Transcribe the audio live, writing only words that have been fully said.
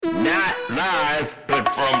Live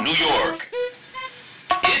from New York.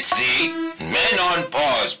 It's the Men on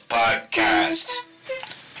Pause podcast.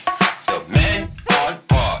 The Men on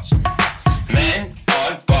Pause. Men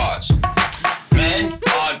on Pause. Men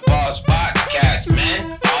on Pause podcast.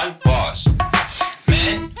 Men on Pause.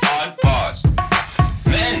 Men on Pause.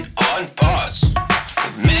 Men on Pause.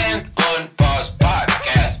 The Men on Pause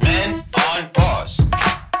podcast. Men on Pause.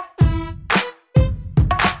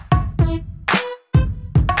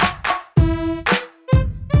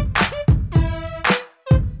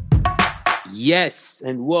 Yes,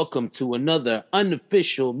 and welcome to another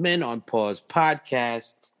unofficial Men on Pause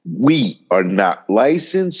podcast. We are not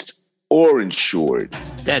licensed or insured.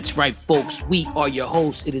 That's right, folks. We are your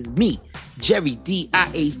hosts. It is me, Jerry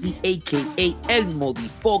Diaz, a.k.a. El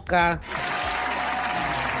Modifoca.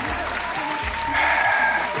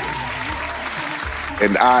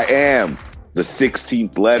 And I am the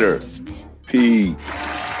 16th letter, P.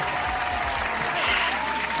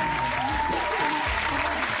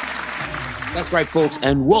 That's right, folks,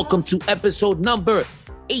 and welcome to episode number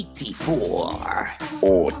 84.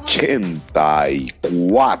 84.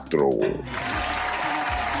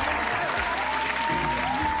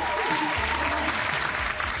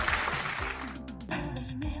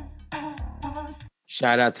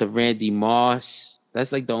 Shout out to Randy Moss.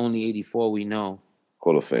 That's like the only 84 we know.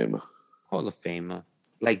 Hall of Famer. Hall of Famer.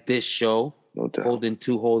 Like this show. No doubt. Holding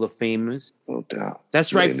two Hall of Famers. No doubt.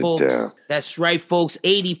 That's right, Laying it folks. down. That's right, folks.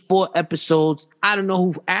 84 episodes. I don't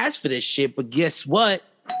know who asked for this shit, but guess what?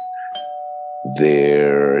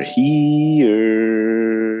 They're here.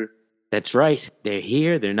 That's right. They're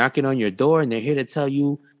here. They're knocking on your door, and they're here to tell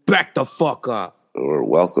you, back the fuck up. Or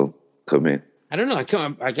welcome. Come in. I don't know.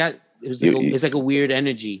 It's like a weird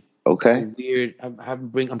energy. Okay.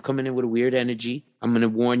 I'm coming in with a weird energy. I'm gonna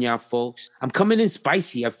warn y'all, folks. I'm coming in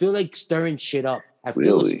spicy. I feel like stirring shit up. I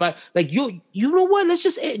feel Really? like you know what? Let's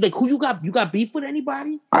just like who you got. You got beef with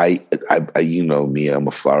anybody? I you know me, I'm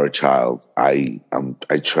a flower child. I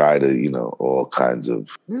try to, all kinds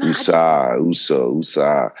of USA.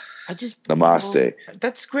 I just Namaste.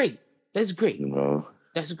 That's great. That's great.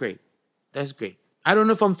 That's That's great. I don't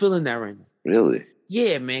know if I'm feeling that right now. Really?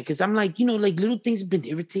 Yeah, man, because I'm like, like little things have been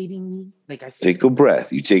irritating me. Like I said, Take a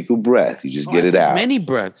breath. You take a breath. You just get it out. Many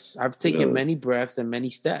breaths. I've taken many breaths and many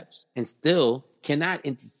steps, and still cannot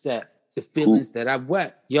intercept the feelings that I've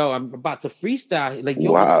wet. Yo, I'm about to freestyle. Like,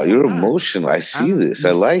 yo, wow, you're emotional. I see this.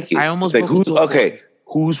 I like it. I almost it's like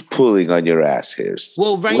who's pulling on your ass hairs?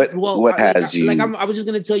 Well, right. What has you? I was just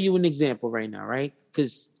gonna tell you an example right now, right?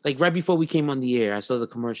 Because like right before we came on the air, I saw the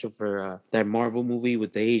commercial for that Marvel movie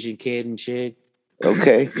with the Asian kid and shit.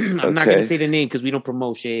 Okay. I'm not gonna say the name because we don't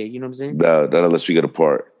promote shit. You know what I'm saying? No, not unless we get a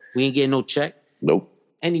part. We ain't getting no check. Nope.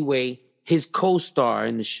 Anyway, his co-star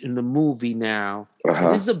in the movie now.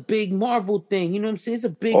 This is a big Marvel thing. You know what I'm saying? It's a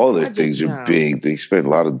big. All their things are big. They spend a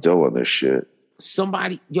lot of dough on their shit.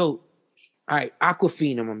 All right,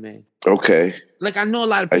 Aquafina, my man. Okay. Like I know a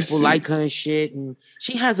lot of people like her and shit, and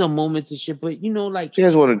she has her moments and shit. But like she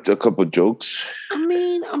has a couple of jokes. I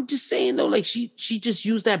mean, I'm just saying though, like she just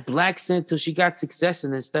used that black scent till she got success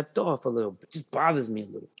and then stepped off a little bit. It just bothers me a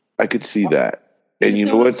little. I could see that. And you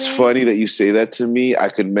know what's funny that you say that to me? I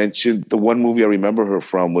could mention the one movie I remember her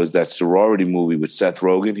from was that sorority movie with Seth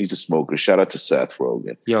Rogen. He's a smoker. Shout out to Seth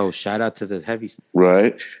Rogen. Yo, shout out to the heavy.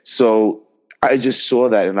 Right. So I just saw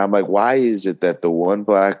that and I'm like, why is it that the one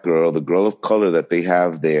black girl, the girl of color that they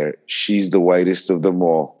have there, she's the whitest of them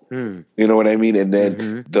all? You know what I mean? And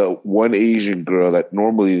then the one Asian girl that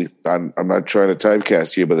normally, I'm not trying to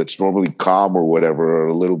typecast here, but that's normally calm or whatever, or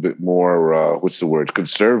a little bit more,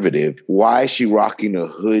 conservative. Why is she rocking a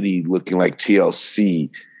hoodie looking like TLC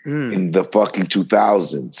in the fucking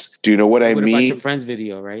 2000s? Do you know what I mean? About your friend's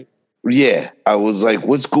video, right? Yeah. I was like,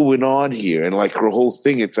 what's going on here? And like her whole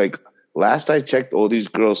thing, it's like, last I checked, all these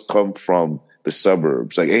girls come from the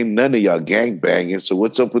suburbs. Like, ain't none of y'all gangbanging. So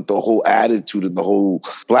what's up with the whole attitude and the whole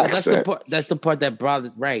black scent? That's the part that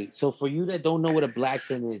bothers. Right. So for you that don't know what a black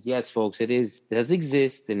scent is, yes, folks, does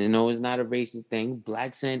exist. And I know it's not a racist thing.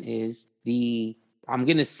 Black scent is I'm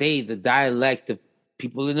going to say the dialect of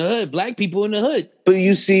people in the hood, black people in the hood. But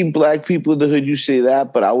you see black people in the hood, you say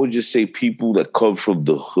that, but I would just say people that come from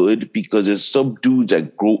the hood, because there's some dudes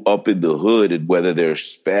that grow up in the hood, and whether they're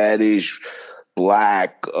Spanish,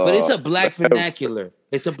 black. But it's a black vernacular.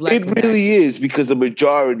 It's a black vernacular. Really is, because the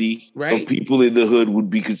majority of people in the hood would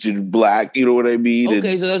be considered black. You know what I mean?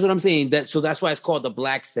 Okay, so that's what I'm saying. So that's why it's called the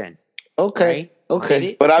black scent. Okay.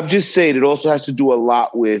 Okay. But I'm just saying it also has to do a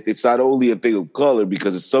lot with, it's not only a thing of color,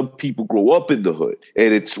 because some people grow up in the hood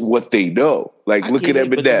and it's what they know. Like, look at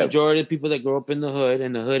Eminem. But the majority of people that grow up in the hood,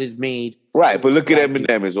 and the hood is made. Right, but look at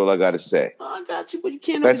Eminem is all I got to say. Oh, I got you, but you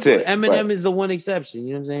can't. That's it. Eminem is the one exception.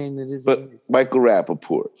 You know what I'm saying? It is. But Michael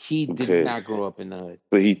Rappaport. He did not grow up in the hood.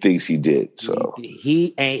 But he thinks he did, so.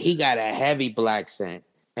 He got a heavy black scent.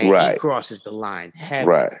 And he crosses the line. Heavy.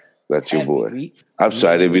 Right. That's your boy. I'm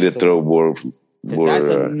sorry, I didn't mean to throw more. That's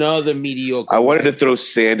another mediocre. I wanted to throw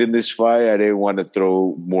sand in this fire. I didn't want to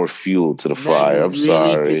throw more fuel to the fire. I'm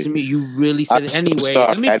sorry. You really said it anyway.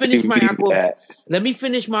 Let me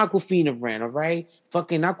finish my Aquafina rant, all right?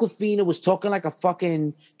 Fucking Aquafina was talking like a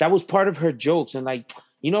fucking, that was part of her jokes. And like,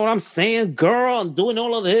 you know what I'm saying? Girl, I'm doing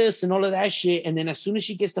all of this and all of that shit. And then as soon as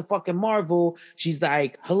she gets to fucking Marvel, she's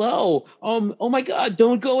like, hello, oh my God,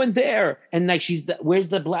 don't go in there. And like, where's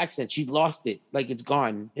the black scent? She lost it. Like, it's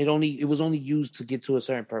gone. It was only used to get to a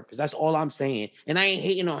certain purpose. That's all I'm saying. And I ain't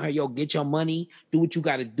hating on her. Yo, get your money, do what you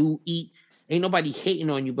got to do, eat. Ain't nobody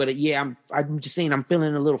hating on you, but yeah, I'm just saying I'm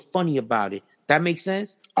feeling a little funny about it. That makes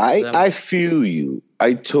sense? I feel you.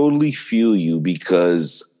 I totally feel you,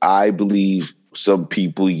 because I believe some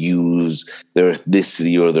people use their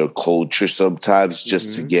ethnicity or their culture sometimes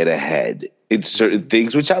just to get ahead in certain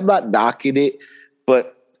things, which I'm not knocking it,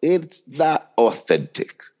 but it's not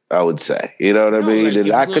authentic, I would say. You know what I mean? Like,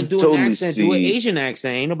 and I could totally see. Do an Asian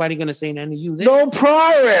accent. Ain't nobody gonna say nothing to you. No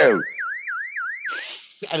problem.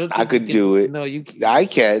 I could do it. No, you. I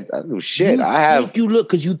can't. I do shit.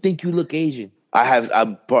 Because you think you look Asian.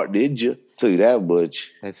 I'm part ninja. Tell you that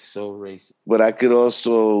much. That's so racist. But I could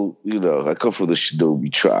also, I come from the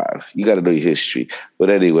Shinobi tribe. You got to know your history. But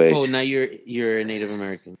anyway. Oh, now you're a Native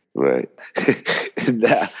American, right?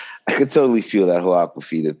 Nah, I could totally feel that whole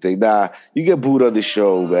Aquafina thing. Nah, you get booed on the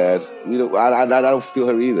show, man. I don't feel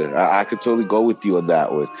her either. I could totally go with you on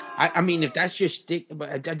that one. I mean, if that's your stick,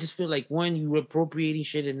 but I just feel like one, you appropriating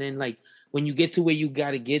shit, and then like, when you get to where you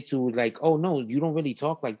got to get to, like, oh, no, you don't really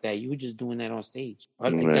talk like that. You were just doing that on stage.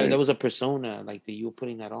 Like, that was a persona, like, that you were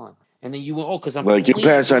putting that on. And then you were, because I'm like, your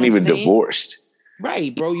parents aren't even divorced.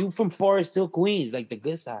 Right, bro. You from Forest Hill, Queens, like the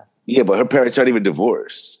good side. Yeah, but her parents aren't even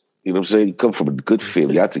divorced. You know what I'm saying? You come from a good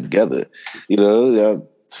family. Y'all together.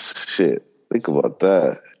 Shit. Think about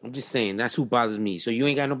that. I'm just saying, that's who bothers me. So you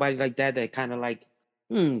ain't got nobody like that kind of like,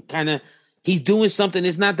 he's doing something.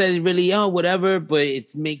 It's not that it really, whatever, but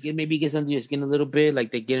maybe gets under your skin a little bit,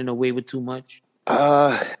 like they're getting away with too much.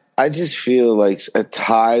 I just feel like at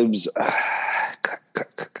times,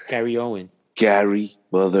 Gary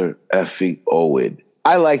mother effing Owen.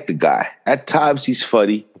 I like the guy. At times he's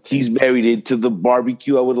funny. He's married into the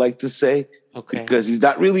barbecue, I would like to say. Okay. Because he's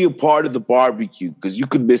not really a part of the barbecue, because you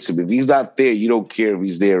could miss him. If he's not there, you don't care if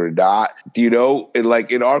he's there or not. And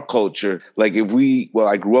like in our culture, like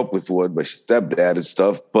I grew up with one, my stepdad and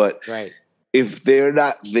stuff, but if they're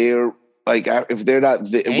not there, like if they're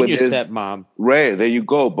not there, and your stepmom, right? There you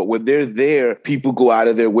go. But when they're there, people go out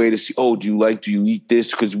of their way to see. Oh, do you eat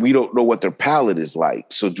this? Because we don't know what their palate is like.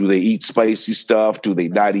 So do they eat spicy stuff? Do they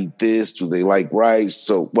not eat this? Do they like rice?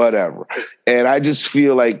 So whatever. And I just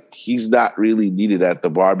feel like he's not really needed at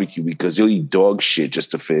the barbecue, because he'll eat dog shit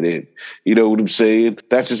just to fit in. You know what I'm saying?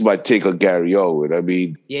 That's just my take on Gary Owen. I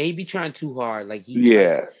mean, yeah, he be trying too hard. Like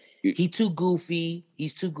he too goofy.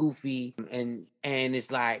 He's too goofy, and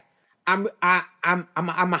it's like. I'm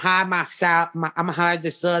gonna hide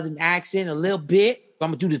the southern accent a little bit. I'm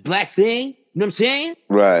gonna do this black thing. You know what I'm saying?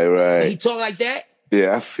 Right. He talk like that.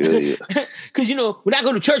 Yeah, I feel you. Because when I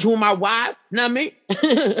go to church with my wife, know what I mean?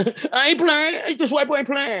 I ain't playing. This white boy ain't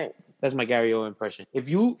playing. That's my Gary O impression. If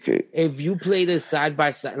you play this side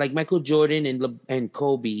by side, like Michael Jordan and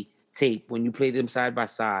Kobe tape, when you play them side by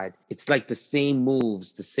side, it's like the same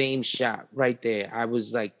moves, the same shot right there. I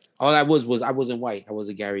was like. All I wasn't white. I was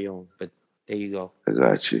a Gary Owen, but there you go. I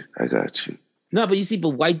got you. No, but you see, but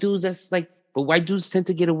white dudes tend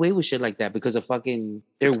to get away with shit like that because of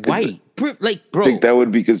they're white. Like, bro. I think that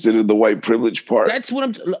would be considered the white privilege part. That's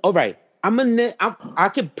what all right.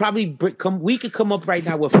 I could probably we could come up right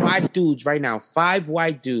now with 5 dudes right now, 5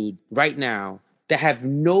 white dudes right now that have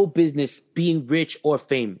no business being rich or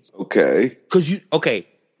famous. Okay.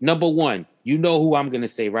 Number one, you know who I'm going to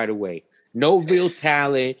say right away. No real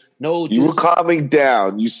talent. No. You were calming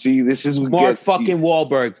down. You see, this is what Mark fucking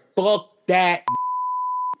Wahlberg. Fuck that.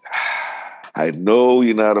 I know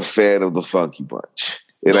you're not a fan of the Funky Bunch.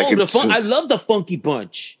 And I love the Funky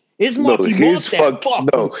Bunch. It's Marky his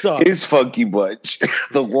Funky Bunch.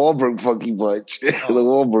 The Wahlberg Funky Bunch. The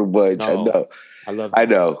Wahlberg Bunch. No, I know. I love. I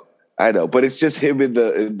know. I know, but it's just him in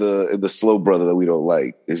the slow brother that we don't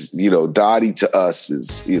like. Is Dottie to us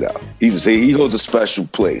is he holds a special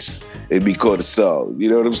place in me called a soul. You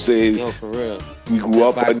know what I'm saying? Yo, for real. We grew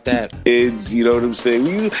up on kids. You know what I'm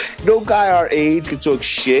saying? No guy our age can talk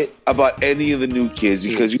shit about any of the new kids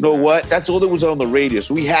because you know what? That's all that was on the radio,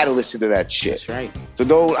 so we had to listen to that shit. That's right.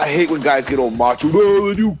 So I hate when guys get all macho.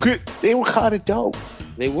 Oh, the new kid. They were kind of dope.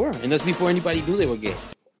 They were, and that's before anybody knew they were gay.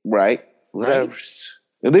 Right. Whatever.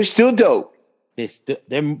 And they're still dope. They're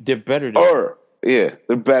better. Yeah,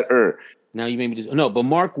 they're better. Now you made me just but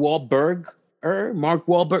Mark Wahlberg.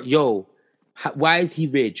 Yo, why is he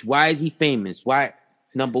rich? Why is he famous?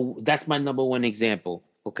 That's my number one example.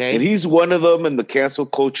 Okay, and he's one of them in the cancel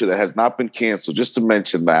culture that has not been canceled. Just to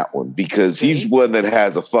mention that one because he's one that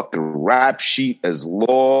has a fucking rap sheet as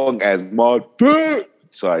long as Mark.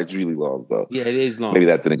 Sorry, it's really long though. Yeah, it is long. Maybe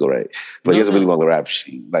that didn't go right, but he has a really long rap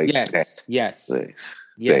sheet. Like yes.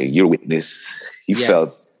 Your witness. He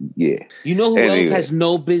felt. Yeah. You know who else has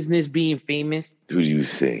no business being famous? Who do you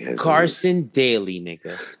think has Carson Daly,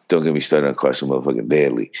 nigga? Don't get me started on Carson motherfucking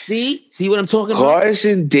Daly. See what I'm talking about?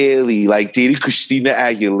 Carson Daly, like, dated Christina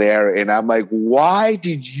Aguilera, and I'm like, why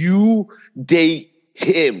did you date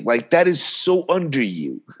him? Like, that is so under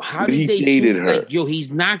you. How did he dated her? Like, yo,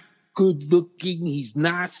 he's not good looking. He's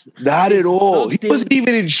not at all. He wasn't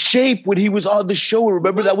even in shape when he was on the show.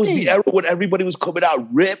 Remember, that was the era when everybody was coming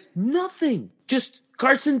out ripped. Nothing. Just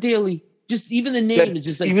Carson Daly. Just even the name is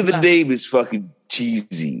just like even the name is fucking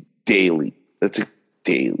cheesy. Daly. That's a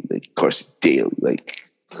Daly. Like Carson Daly. Like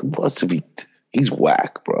who wants to be? He's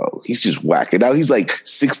whack, bro. He's just whack. And now he's like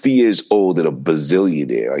 60 years old and a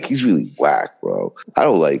bazillionaire. Like he's really whack, bro. I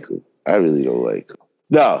don't like him. I really don't like him.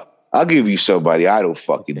 No. I'll give you somebody I don't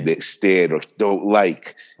fucking stand or don't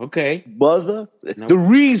like. Okay. The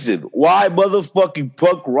reason why motherfucking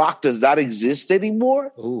punk rock does not exist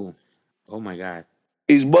anymore. Ooh. Oh my God.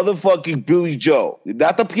 Is motherfucking Billy Joel.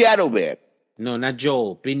 Not the piano man. No, not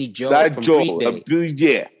Joel. Billy Joel. Not Joel.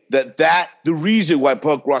 The reason why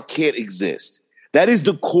punk rock can't exist. That is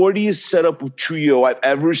the corniest setup of trio I've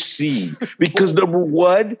ever seen. Because number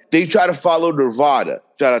one, they try to follow Nirvana.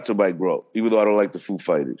 Shout out to Mike Grohl, even though I don't like the Foo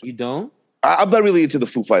Fighters. You don't? I'm not really into the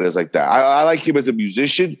Foo Fighters like that. I like him as a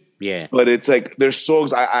musician. Yeah. But it's like there's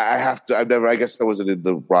songs I guess I wasn't in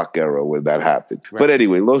the rock era when that happened. Right. But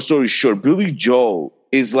anyway, long story short, Billy Joel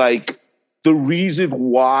is like the reason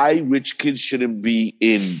why rich kids shouldn't be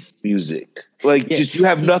in music. Like, just you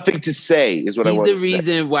have nothing to say is what I want to say. He's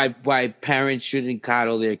the reason why parents shouldn't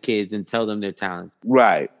coddle their kids and tell them they're talented.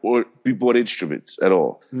 Right. Or people with instruments at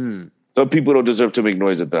all. Some people don't deserve to make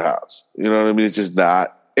noise at their house. You know what I mean? It's just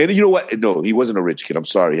not. And you know what? No, he wasn't a rich kid. I'm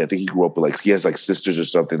sorry. I think he grew up with he has sisters or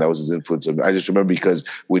something. That was his influence. I just remember because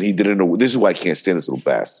when he did this is why I can't stand this little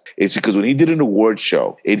bastard. It's because when he did an award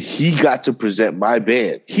show and he got to present my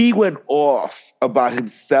band, he went off about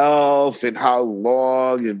himself and how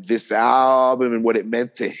long and this album and what it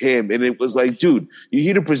meant to him. And it was like, dude, you're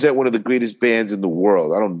here to present one of the greatest bands in the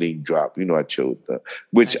world. I don't name drop. You know, I chose them,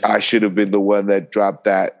 which I should have been the one that dropped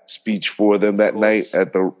that speech for them that night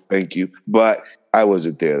thank you. But I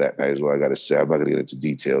wasn't there that night is what I got to say. I'm not going to get into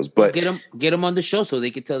details. But get them on the show so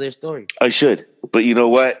they can tell their story. I should. But you know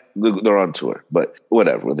what? They're on tour. But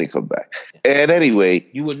whatever, when they come back. And anyway.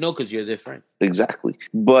 You would know because you're their friend. Exactly.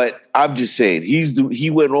 But I'm just saying, he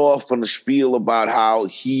went off on a spiel about how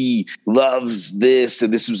he loves this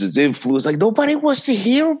and this was his influence. Like, nobody wants to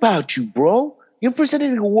hear about you, bro. You're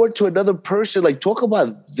presenting an award to another person. Like, talk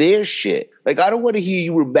about their shit. Like, I don't want to hear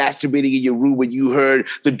you were masturbating in your room when you heard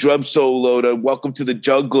the drum solo to Welcome to the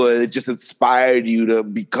Jungle and it just inspired you to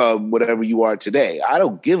become whatever you are today. I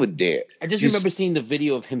don't give a damn. I just remember seeing the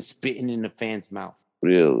video of him spitting in the fan's mouth.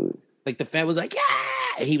 Really? Like, the fan was like, yeah!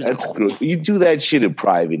 And he was That's good. You do that shit in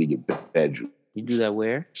private in your bedroom. You do that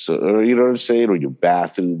where? So, or you know what I'm saying? Or your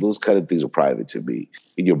bathroom. Those kind of things are private to me.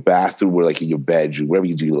 In your bathroom or like in your bedroom, wherever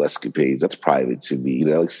you do your escapades, that's private to me. You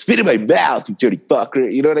know, like spit in my mouth, you dirty fucker.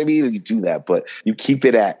 You know what I mean? And you do that, but you keep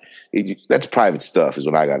it that's private stuff is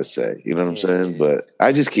what I got to say. You know what I'm saying? But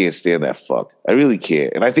I just can't stand that fuck. I really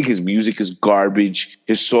can't. And I think his music is garbage.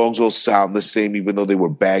 His songs all sound the same, even though they were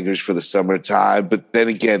bangers for the summertime. But then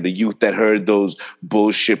again, the youth that heard those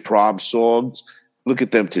bullshit prom songs, look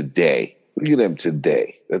at them today. Look at them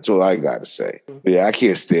today. That's all I got to say. But yeah, I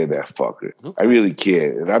can't stand that fucker. I really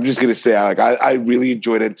can't. And I'm just going to say, I really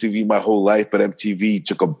enjoyed MTV my whole life, but MTV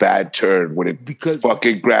took a bad turn when it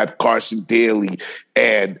fucking grabbed Carson Daly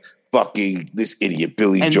and fucking this idiot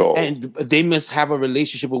Billy Joel. And they must have a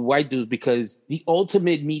relationship with white dudes because the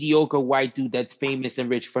ultimate mediocre white dude that's famous and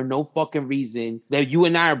rich for no fucking reason that you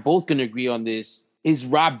and I are both going to agree on this is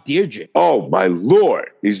Rob Dyrdek. Oh my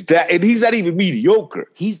Lord. Is that, and he's not even mediocre.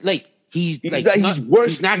 He's worse.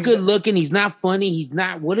 He's not good looking. He's not funny. He's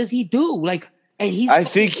not, what does he do? Like, and I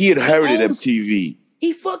think he inherited MTV.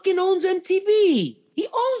 He fucking owns MTV. He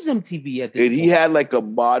owns MTV at this point. He had like a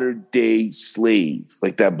modern day slave.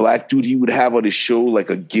 Like that black dude he would have on his show, like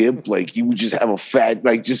a gimp. Like he would just have a fat,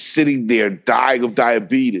 like just sitting there dying of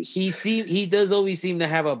diabetes. He does always seem to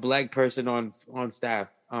have a black person on staff.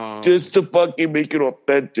 Just to fucking make it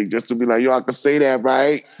authentic. Just to be like, yo, I can say that,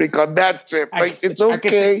 right? Think on that tip. Like, it's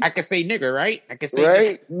okay. I can say nigger, right? I can say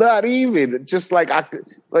right? Nigger. Not even. Just like I could,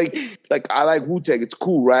 like I like Wu-Tang. It's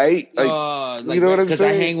cool, right? Like you know what I'm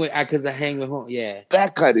saying? Because I hang with home. Yeah.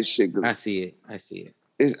 That kind of shit. I see it.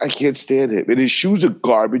 I can't stand him. And his shoes are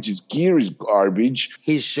garbage. His gear is garbage.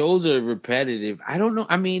 His shows are repetitive. I don't know.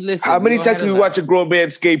 I mean, listen. How many times have we watch a grown man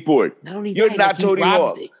skateboard? Not only You're that, not Tony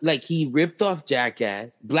Hawk. Like, he ripped off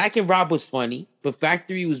Jackass. Black and Rob was funny, but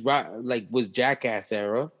Factory was Jackass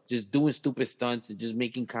era. Just doing stupid stunts and just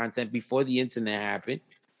making content before the internet happened.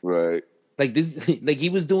 Right. Like this, like he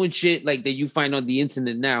was doing shit like that you find on the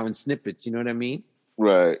internet now in snippets. You know what I mean?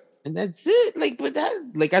 Right. And that's it.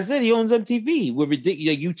 Like I said, he owns MTV. We're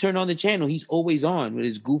ridiculous. Like, you turn on the channel, he's always on with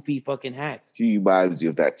his goofy fucking hats. He reminds you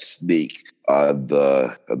of that snake on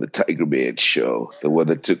the Tiger Man show, the one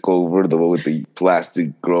that took over, the one with the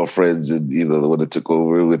plastic girlfriends, and the one that took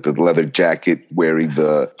over with the leather jacket, wearing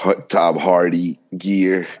the Tom Hardy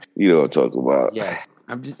gear. You know what I'm talking about? Yeah,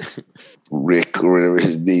 I'm just Rick or whatever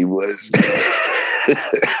his name was.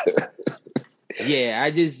 Yeah,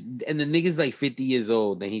 and the nigga's like 50 years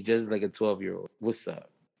old and he dresses like a 12-year-old. What's up?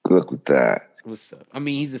 Good luck with that. What's up? I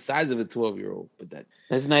mean, he's the size of a 12-year-old, but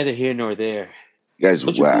that's neither here nor there. You guys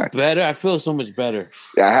Don't whack. You feel better? I feel so much better.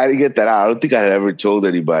 I had to get that out. I don't think I had ever told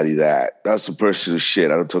anybody that. That was some personal shit.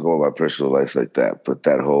 I don't talk about my personal life like that. But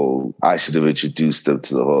that whole, I should have introduced them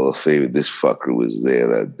to the Hall of Fame. And this fucker was there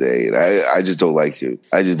that day. And I just don't like him.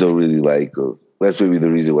 I just don't really like him. That's maybe the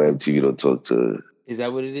reason why MTV don't talk to. Is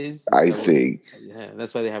that what it is? I think. Yeah,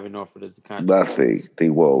 that's why they haven't offered us the contract. Nothing. They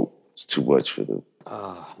won't. It's too much for them.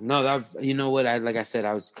 No, you know what? Like I said,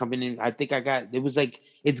 I was coming in. I think it was like,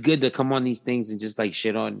 it's good to come on these things and just like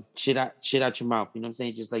shit out your mouth. You know what I'm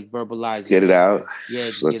saying? Just like verbalize. Get it out. Yeah.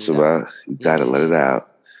 Just let it out. You gotta let it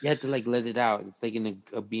out. You have to like let it out. It's like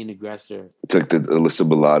being an aggressor. It's like the Alyssa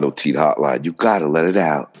Milano teen hotline. You gotta let it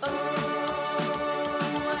out.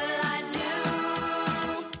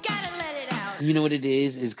 You know what it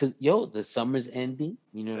is because, the summer's ending.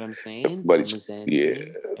 You know what I'm saying? Summer's ending. Yeah.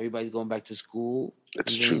 Everybody's going back to school.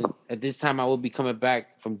 That's true. At this time, I will be coming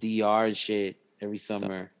back from DR and shit every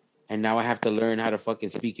summer. And now I have to learn how to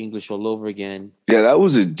fucking speak English all over again. Yeah, that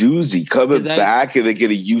was a doozy. Coming back and then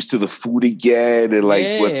getting used to the food again and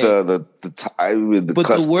with the time and the But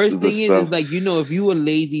customs. The worst thing is like, if you were a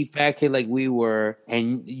lazy fat kid like we were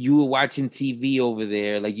and you were watching TV over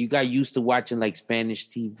there, like you got used to watching like Spanish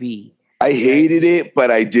TV. I hated it,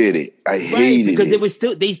 but I did it. I hated it. Because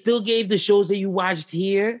they still gave the shows that you watched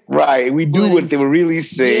here. Right. We knew what they were really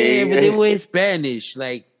saying. Yeah, but they were in Spanish.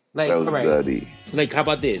 Like that was nutty. Like, how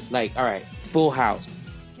about this? Like, all right, Full House.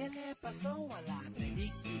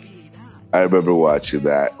 I remember watching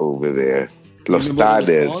that over there. Los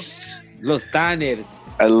Tanners. Los Tanners.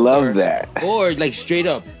 I love that. Or like straight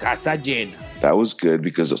up, Casa Llena. That was good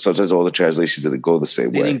because sometimes all the translations didn't go the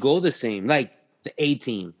same way. They didn't go the same. Like the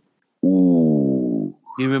A-Team. Ooh.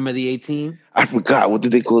 You remember the A-Team? I forgot. What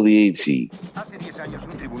did they call the A-Team? Hace 10 años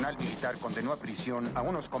un tribunal militar condenó a prisión a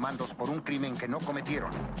unos comandos por un crimen que no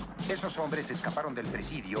cometieron. Esos hombres escaparon del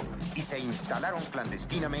presidio y se instalaron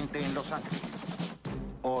clandestinamente en Los Ángeles.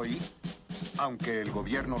 Hoy, aunque el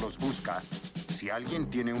gobierno los busca, si alguien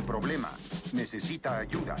tiene un problema, necesita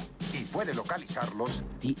ayuda y puede localizarlos.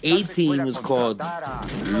 The A-Team was called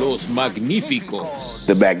Los Magníficos.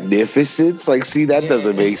 The Magnificents? Like, see, that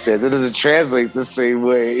doesn't make sense. It doesn't translate the same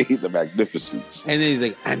way. The Magnificents. And then he's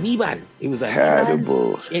like, Aníbal. It was like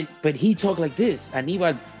Hannibal. But he talked like this.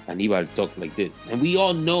 Aníbal talked like this. And we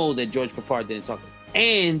all know that George Papard didn't talk like that.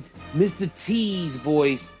 And Mr. T's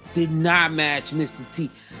voice did not match Mr. T.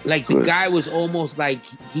 Like the guy was almost like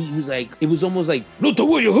it was almost like no the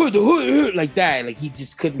way you heard the hood like that. Like he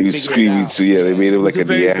just couldn't. He was screaming, so yeah, they made him like a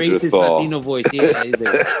very racist Latino voice. Yeah,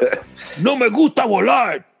 no me gusta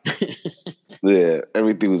volar. Yeah,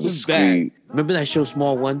 everything was a scream. Remember that show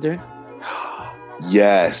Small Wonder?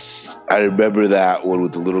 Yes, I remember that one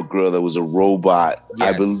with the little girl that was a robot.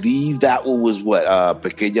 Yes. I believe that one was what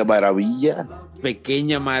Pequeña Maravilla.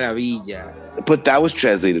 Pequeña Maravilla. But that was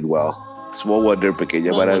translated well. Small Wonder,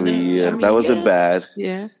 Pequeña Maravilla. I mean, that wasn't bad.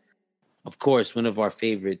 Yeah. Of course, one of our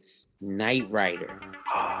favorites, Knight Rider.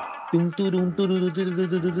 remember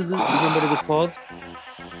what it was called?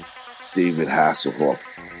 David Hasselhoff.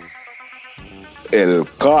 El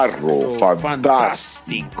carro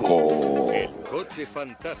fantástico. El coche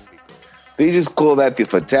fantástico. They just call that the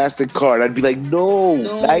Fantastic Car. And I'd be like, no,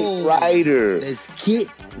 Knight Rider. It's Kit.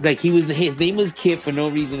 Like his name was Kit for no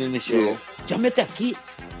reason in the show. Yeah. Llámate Kit.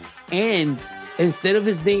 And instead of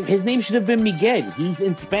his name should have been Miguel. He's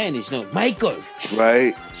in Spanish. No, Michael.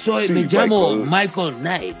 Right. Soy me llamo Michael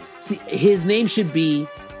Knight. See, his name should be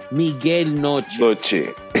Miguel Noche.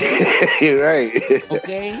 Noche. You're right.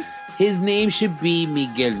 Okay? His name should be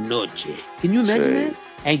Miguel Noche. Can you imagine that?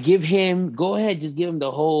 And just give him the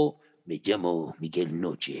whole Me llamo Miguel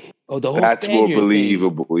Noche. Oh, the whole That's more Spaniard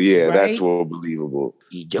believable. Thing, yeah, right? That's more believable.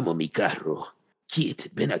 Y llamo mi carro. Kit,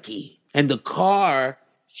 ven aquí. And the car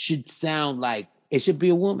should sound like it should be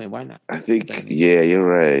a woman. Why not? I think, yeah, you're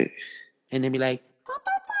right. And then be like,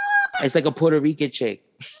 it's like a Puerto Rican chick.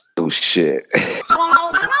 Oh, shit.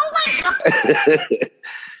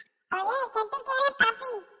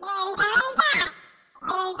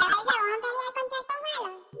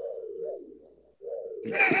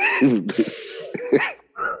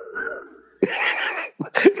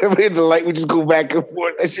 Remember the light would just go back and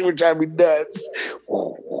forth. That shit would drive me nuts.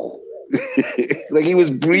 Like he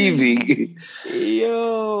was breathing.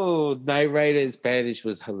 Yo, Knight Rider in Spanish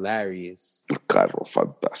was hilarious. Carro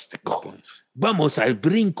fantástico. Vamos al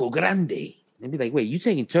brinco grande. And be like, wait, you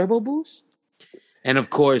taking turbo boost? And of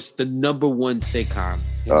course, the number one sitcom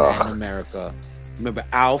in Latin America. Remember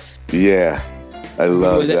Alf? Yeah, I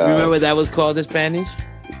love that. Remember what that was called in Spanish?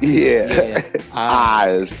 Yeah.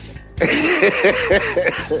 Alf.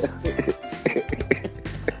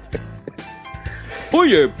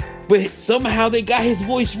 Oye, but somehow they got his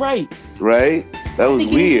voice right. Right? That was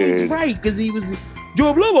weird. Right, because he was.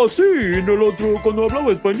 Yo hablaba así en el otro cuando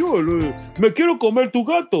hablaba español. Me quiero comer tu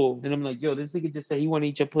gato. And I'm like, yo, this nigga just said he want to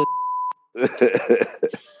eat your pussy.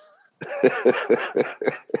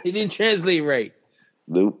 He didn't translate right.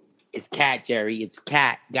 Nope. It's cat, Jerry. It's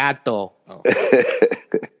cat. Gato. Oh.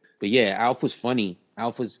 But yeah, Alf was funny.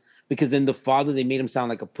 Alf was because then the father they made him sound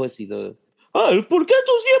like a pussy. ¿Por qué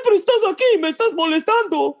tú siempre estás aquí? Me estás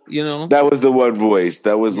molestando. You know? That was the one voice.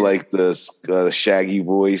 That was like the shaggy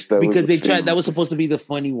voice. Because they tried. That was supposed to be the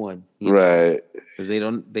funny one, right? Because they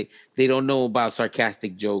don't know about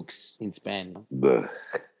sarcastic jokes in Spanish.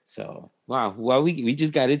 So wow, well we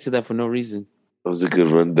just got into that for no reason. That was a good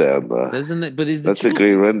rundown, though. Doesn't it? But that's a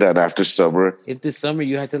great rundown after summer. If this summer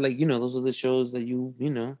you had to those are the shows that you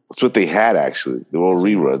know. That's what they had actually. They're all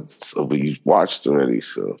reruns of what you watched already.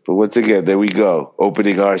 So, but once again, there we go,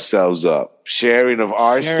 opening ourselves up, sharing of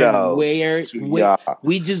ourselves. We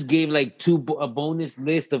just gave like a bonus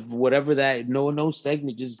list of whatever that no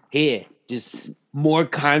segment. Just here, just more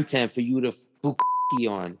content for you to bukkake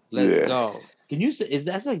on. Let's go. Can you say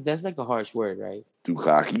that's like a harsh word, right?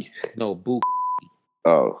 Bukkake? No, bukkake.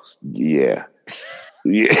 Oh, yeah.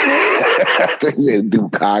 Yeah. They said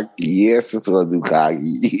Dukaki. Yes, it's a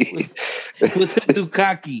Dukaki. What's a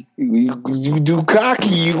Dukaki? You Dukaki.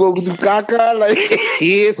 You go Dukaka? Like,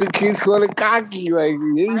 yeah, some kids call it cocky. Like,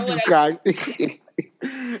 yeah, Dukaki.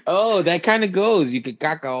 Oh, that kind of goes. You could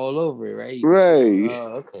caca all over it, right? Right.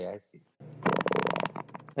 Oh, okay, I see.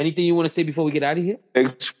 Anything you want to say before we get out of here?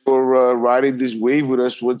 Thanks for riding this wave with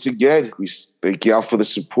us once again. We thank y'all for the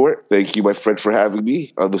support. Thank you, my friend, for having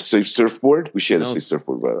me on the same surfboard. We share the same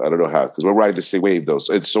surfboard, but I don't know how, because we're riding the same wave, though.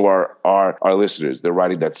 And so are our listeners. They're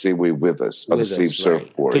riding that same wave with us on the same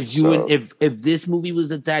surfboard. Because if this movie was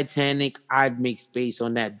the Titanic, I'd make space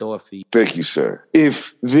on that door for you. Thank you, sir.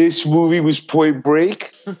 If this movie was Point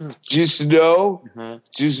Break, just know,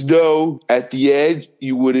 at the end,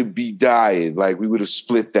 you wouldn't be dying. Like, we would have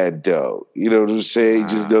split that dough. You know what I'm saying?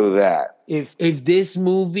 Just know that. If this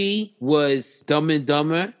movie was Dumb and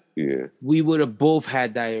Dumber, we would have both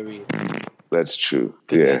had diarrhea. That's true.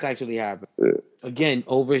 Because that's actually happened. Yeah. Again,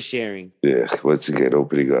 oversharing. Yeah, once again,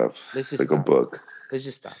 opening up. Let's just like stop. A book. Let's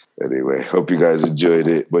just stop. Anyway, hope you guys enjoyed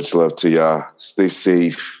it. Much love to y'all. Stay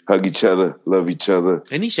safe. Hug each other. Love each other.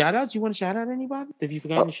 Any shout outs? You want to shout out anybody? Have you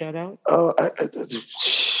forgotten to shout out?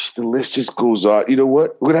 The list just goes on. You know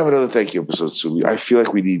what? We're going to have another thank you episode soon. I feel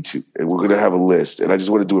like we need to. And we're going to have a list. And I just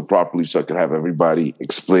want to do it properly so I can have everybody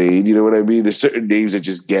explain. You know what I mean? There's certain names that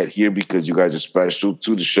just get here because you guys are special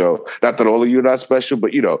to the show. Not that all of you are not special,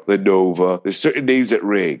 but, the Nova. There's certain names that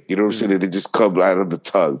ring. You know what I'm saying? They just come out of the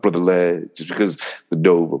tongue. Brother Led. Just because the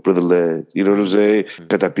Nova. Brother Led. You know what I'm saying?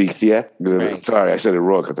 Catapixia. Right. Sorry, I said it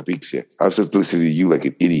wrong. Catapixia. I'm just listening to you like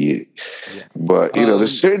an idiot. Yeah. But,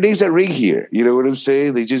 there's certain names that ring here. You know what I'm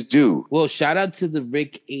saying? They just do. Well, shout out to the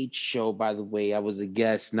Rick H show, by the way. I was a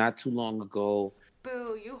guest not too long ago.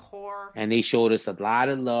 Boo, you whore. And they showed us a lot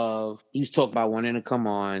of love. He was talking about wanting to come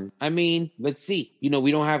on. I mean, let's see. You know,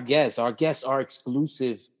 we don't have guests. Our guests are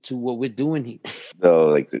exclusive to what we're doing here. No,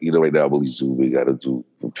 like, you know, right now I'm only Zooming. I don't do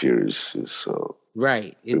appearances, so.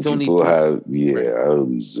 Right. It's and only people right. I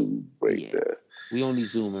only Zoom right there. We only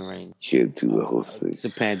Zooming right now. Can't do the whole thing. It's a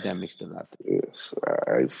pandemic still out there. Yes,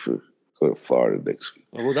 I go to Florida next week.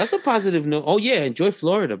 Well, that's a positive note. Oh, yeah. Enjoy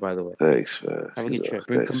Florida, by the way. Thanks, man. Have a good trip.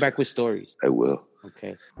 Come back with stories. I will.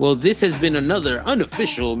 Okay. Well, this has been another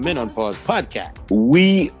unofficial Men on Pause podcast.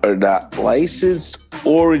 We are not licensed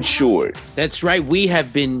or insured. That's right. We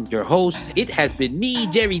have been your hosts. It has been me,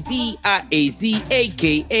 Jerry D.I.A.Z.,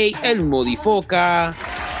 a.k.a. El Modifoca.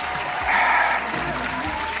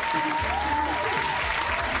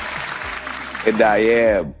 And I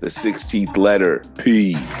am the 16th letter,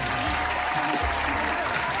 P.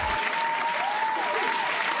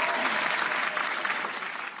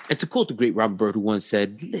 And to quote the great Robert Bird, who once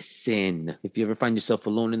said, listen, if you ever find yourself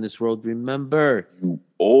alone in this world, remember, you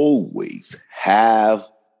always have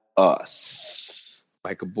us.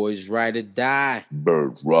 Like a boy's ride or die.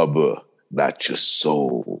 Bird rubber, not your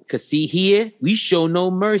soul. Because see here, we show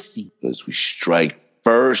no mercy. Because we strike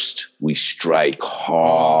first, we strike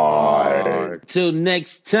hard. Till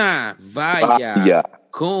next time, vaya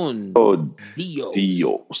con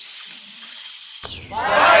Dios.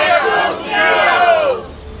 Vaya con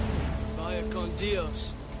Dios. Vaya con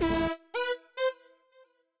Dios.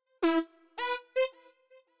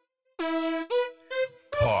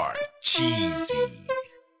 Part cheesy.